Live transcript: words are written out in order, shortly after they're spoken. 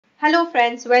Hello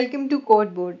friends, welcome to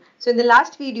Codeboard. So in the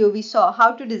last video we saw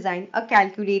how to design a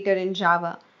calculator in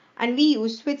Java and we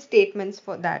used switch statements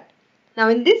for that. Now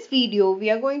in this video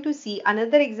we are going to see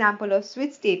another example of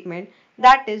switch statement,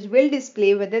 that is will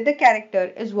display whether the character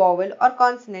is vowel or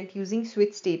consonant using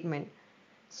switch statement.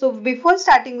 So before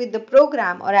starting with the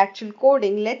program or actual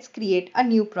coding, let's create a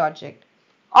new project.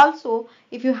 Also,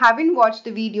 if you haven't watched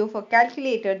the video for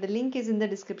calculator, the link is in the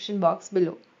description box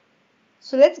below.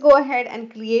 So let's go ahead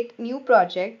and create new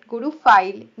project. Go to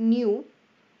File, New,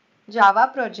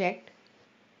 Java Project,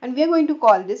 and we are going to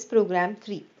call this program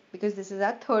 3 because this is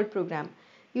our third program.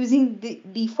 Using the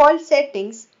default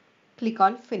settings, click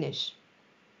on Finish.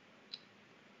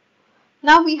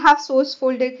 Now we have source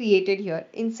folder created here.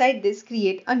 Inside this,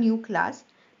 create a new class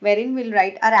wherein we'll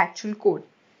write our actual code,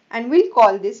 and we'll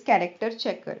call this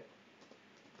CharacterChecker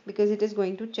because it is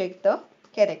going to check the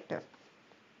character.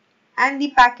 And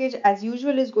the package as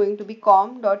usual is going to be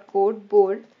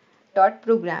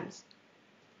com.codeboard.programs,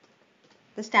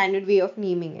 the standard way of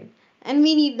naming it. And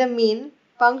we need the main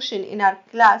function in our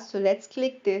class, so let's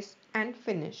click this and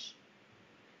finish.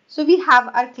 So we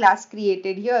have our class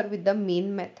created here with the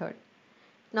main method.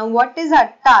 Now what is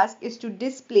our task is to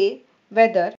display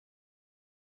whether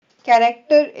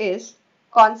character is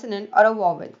consonant or a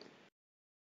vowel.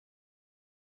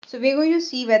 So we are going to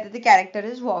see whether the character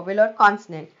is vowel or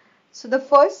consonant. So the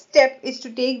first step is to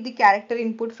take the character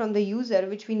input from the user,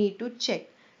 which we need to check.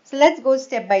 So let's go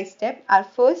step by step. Our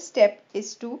first step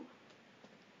is to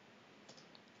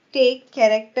take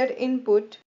character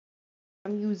input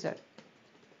from user.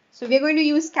 So we are going to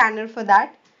use scanner for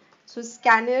that. So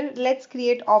scanner, let's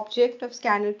create object of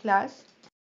scanner class.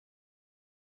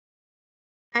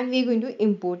 And we are going to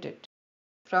import it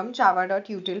from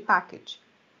java.util package.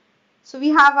 So we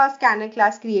have our scanner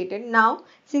class created. Now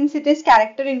since it is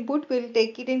character input, we'll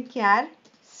take it in char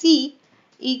c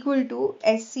equal to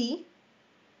sc.next.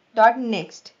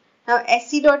 Now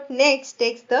sc.next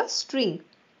takes the string.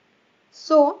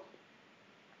 So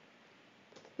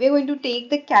we're going to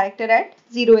take the character at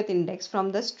 0th index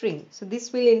from the string. So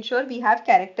this will ensure we have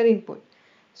character input.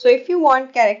 So if you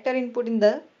want character input in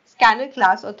the scanner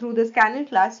class or through the scanner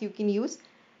class, you can use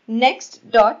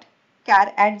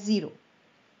next.charAt0.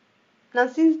 Now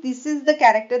since this is the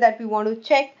character that we want to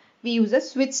check, we use a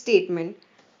switch statement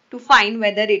to find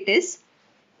whether it is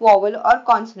vowel or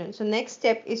consonant. So next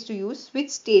step is to use switch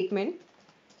statement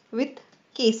with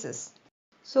cases.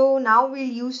 So now we'll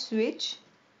use switch,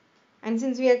 and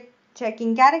since we are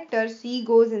checking character, C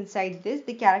goes inside this,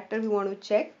 the character we want to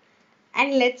check,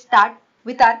 and let's start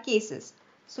with our cases.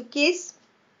 So case,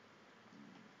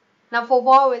 now for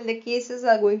vowel the cases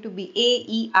are going to be A,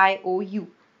 E, I, O, U.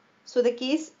 So the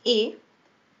case A,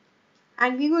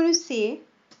 and we're going to say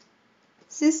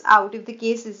sys out. If the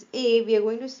case is A, we are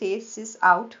going to say sys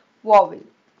out vowel.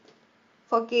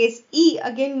 For case E,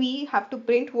 again we have to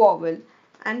print vowel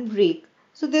and break.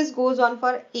 So this goes on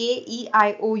for A, E,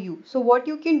 I, O, U. So what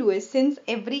you can do is, since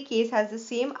every case has the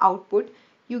same output,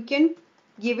 you can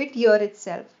give it here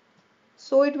itself.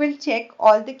 So it will check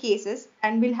all the cases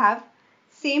and will have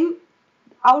same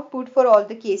output for all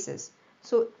the cases.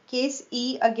 So case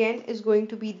E again is going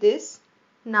to be this.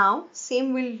 Now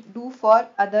same will do for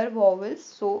other vowels.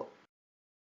 So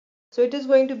it is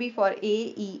going to be for A,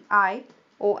 E, I,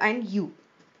 O and U.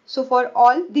 So for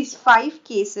all these 5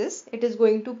 cases, it is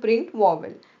going to print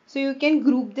vowel. So you can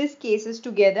group these cases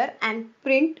together and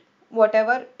print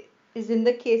whatever is in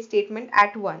the case statement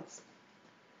at once.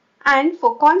 And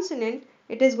for consonant,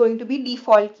 it is going to be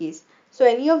default case. So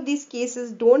any of these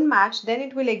cases don't match, then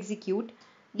it will execute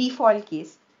default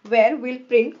case where we'll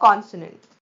print consonant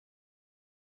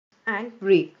and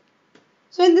break.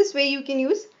 So in this way you can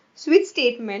use switch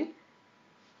statement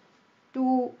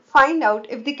to find out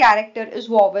if the character is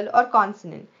vowel or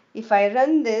consonant. If I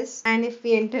run this and if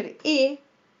we enter A,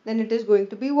 then it is going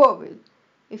to be vowel.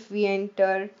 If we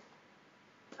enter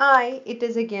I, it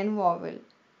is again vowel.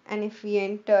 And if we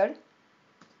enter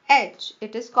H,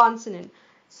 it is consonant.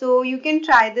 So you can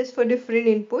try this for different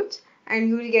inputs and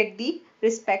you will get the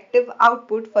respective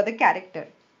output for the character.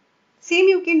 Same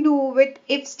you can do with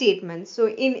if statements. So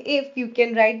in if, you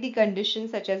can write the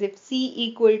conditions such as if C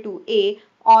equal to A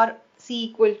or C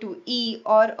equal to E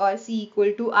or C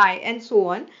equal to I and so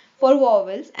on for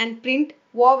vowels, and print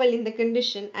vowel in the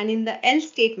condition, and in the else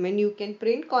statement you can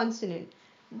print consonant.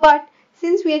 But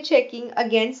since we are checking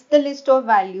against the list of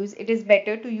values, it is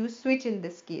better to use switch in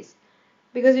this case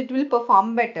because it will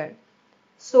perform better.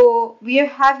 So we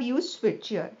have used switch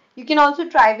here. You can also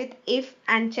try with if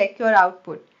and check your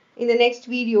output. In the next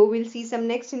video, we'll see some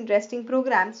next interesting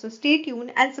programs. So stay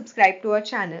tuned and subscribe to our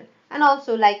channel. And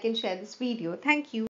also like and share this video. Thank you.